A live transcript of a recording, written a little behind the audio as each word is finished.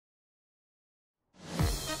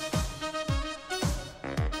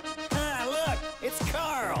It's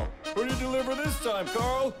Carl. What did you deliver this time,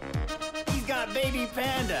 Carl? He's got baby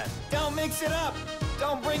panda. Don't mix it up.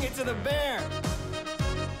 Don't bring it to the bear.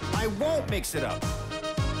 I won't mix it up.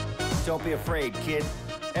 Don't be afraid, kid.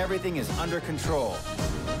 Everything is under control.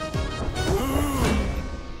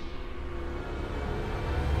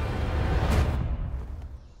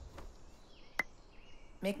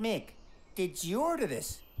 Mick, did you order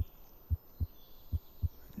this?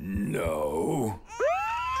 No.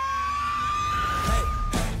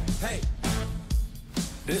 Hey!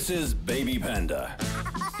 This is baby panda.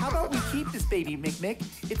 How about we keep this baby, Mick?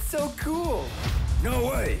 It's so cool. No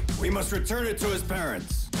way! We must return it to his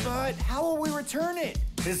parents. But how will we return it?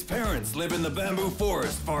 His parents live in the bamboo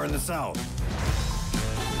forest far in the south.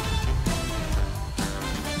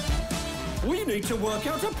 We need to work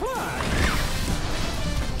out a plan.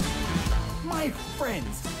 My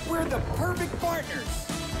friends, we're the perfect partners.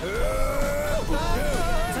 Take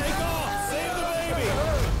off! Save the baby!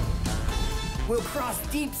 We'll cross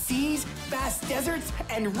deep seas, vast deserts,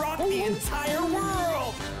 and rock the entire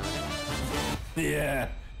world! Yeah,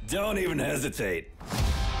 don't even hesitate.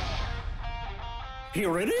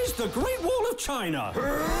 Here it is, the Great Wall of China.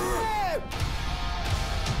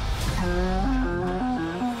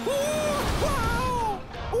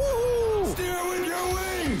 Steer with your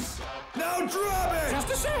wings! Now drop it! Just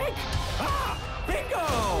a sec. Bingo!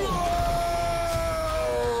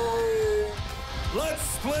 Let's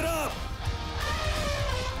split up!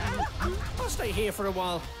 I'll stay here for a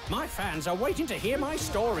while. My fans are waiting to hear my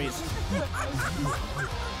stories.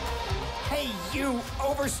 Hey, you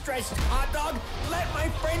overstretched hot dog! Let my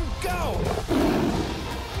friend go!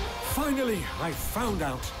 Finally, I found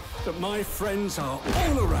out that my friends are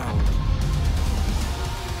all around.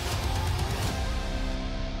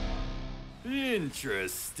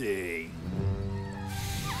 Interesting.